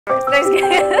There's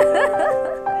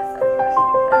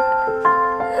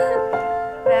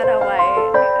Red or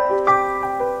white.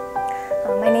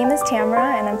 My name is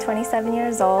Tamara and I'm 27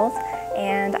 years old,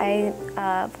 and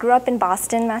I grew up in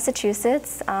Boston,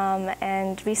 Massachusetts,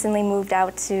 and recently moved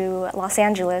out to Los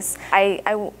Angeles.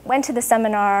 I went to the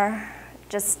seminar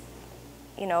just,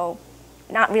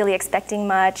 not really expecting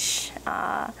much,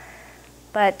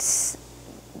 but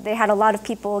they had a lot of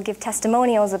people give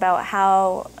testimonials about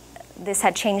how this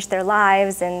had changed their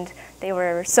lives, and they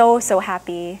were so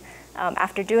happy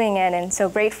after doing it, and so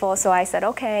grateful. So I said,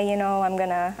 okay, I'm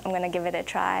gonna give it a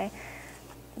try.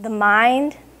 The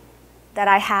mind that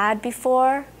I had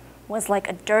before was like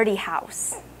a dirty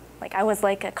house. Like I was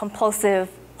like a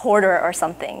compulsive hoarder or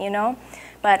something,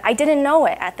 But I didn't know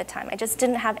it at the time. I just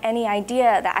didn't have any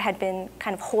idea that I had been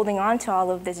kind of holding on to all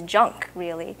of this junk,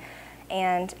 really.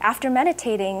 And after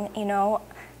meditating,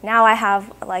 now I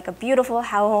have like a beautiful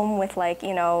home with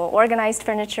organized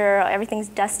furniture, everything's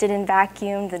dusted and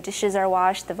vacuumed, the dishes are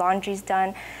washed, the laundry's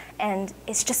done, and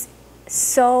it's just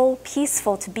so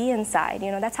peaceful to be inside.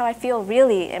 That's how I feel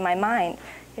really in my mind.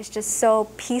 It's just so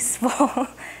peaceful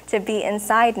to be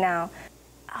inside now.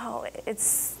 Oh,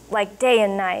 it's like day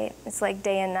and night. It's like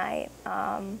day and night.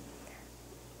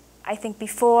 I think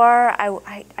before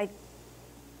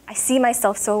I see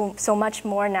myself so much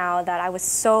more now that I was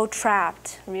so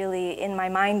trapped really in my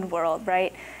mind world,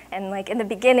 right? And like in the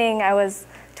beginning I was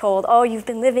told, oh, you've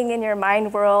been living in your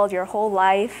mind world your whole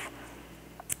life.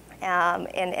 And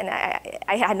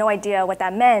I had no idea what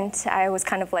that meant. I was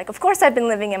kind of like, of course I've been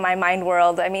living in my mind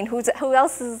world. I mean, who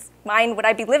else's mind would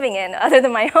I be living in other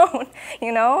than my own,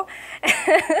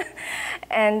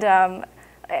 And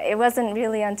it wasn't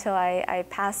really until I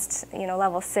passed,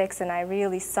 level 6 and I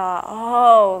really saw,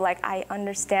 oh, like I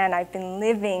understand. I've been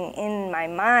living in my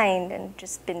mind and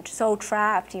just been so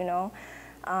trapped,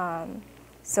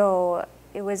 So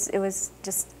it was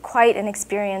just quite an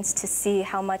experience to see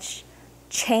how much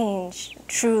change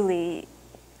truly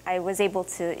I was able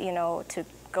to, to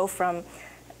go from,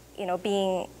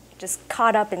 being just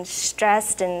caught up and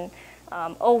stressed and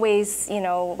always,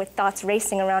 with thoughts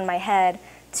racing around my head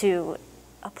to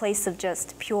a place of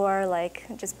just pure,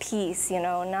 just peace,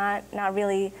 not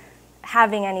really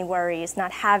having any worries,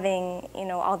 not having,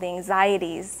 all the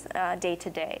anxieties day to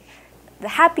day. The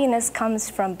happiness comes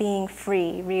from being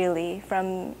free, really,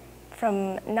 from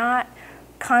not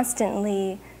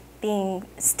constantly being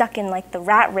stuck in the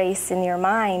rat race in your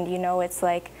mind. It's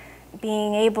like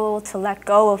being able to let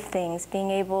go of things, being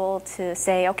able to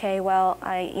say, okay, well,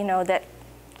 that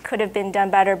could have been done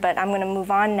better, but I'm going to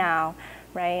move on now.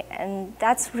 Right? And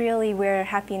that's really where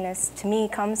happiness to me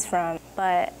comes from.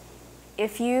 But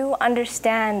if you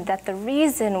understand that the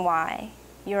reason why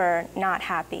you're not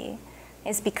happy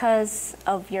is because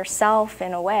of yourself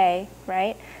in a way,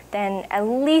 right? Then at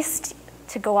least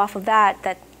to go off of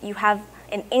that you have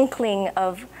an inkling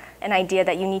of an idea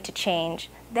that you need to change.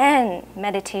 Then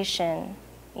meditation,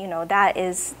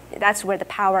 that's where the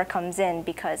power comes in,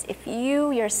 because if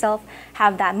you yourself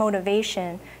have that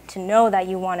motivation to know that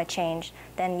you want to change,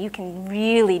 then you can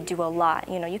really do a lot.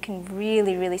 You can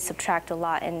really subtract a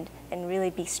lot and really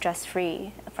be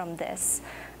stress-free from this.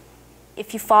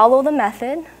 If you follow the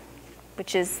method,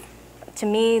 which is to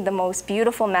me the most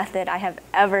beautiful method I have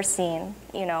ever seen,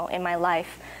 in my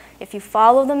life. If you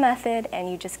follow the method and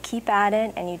you just keep at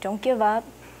it and you don't give up,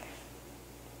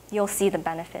 you'll see the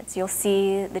benefits, you'll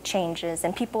see the changes,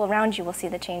 and people around you will see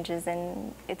the changes,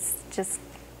 and it's just,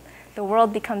 the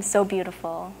world becomes so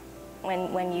beautiful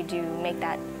when you do make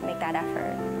that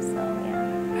effort. So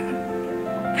yeah.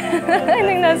 I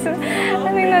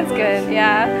think that's good,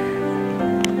 yeah.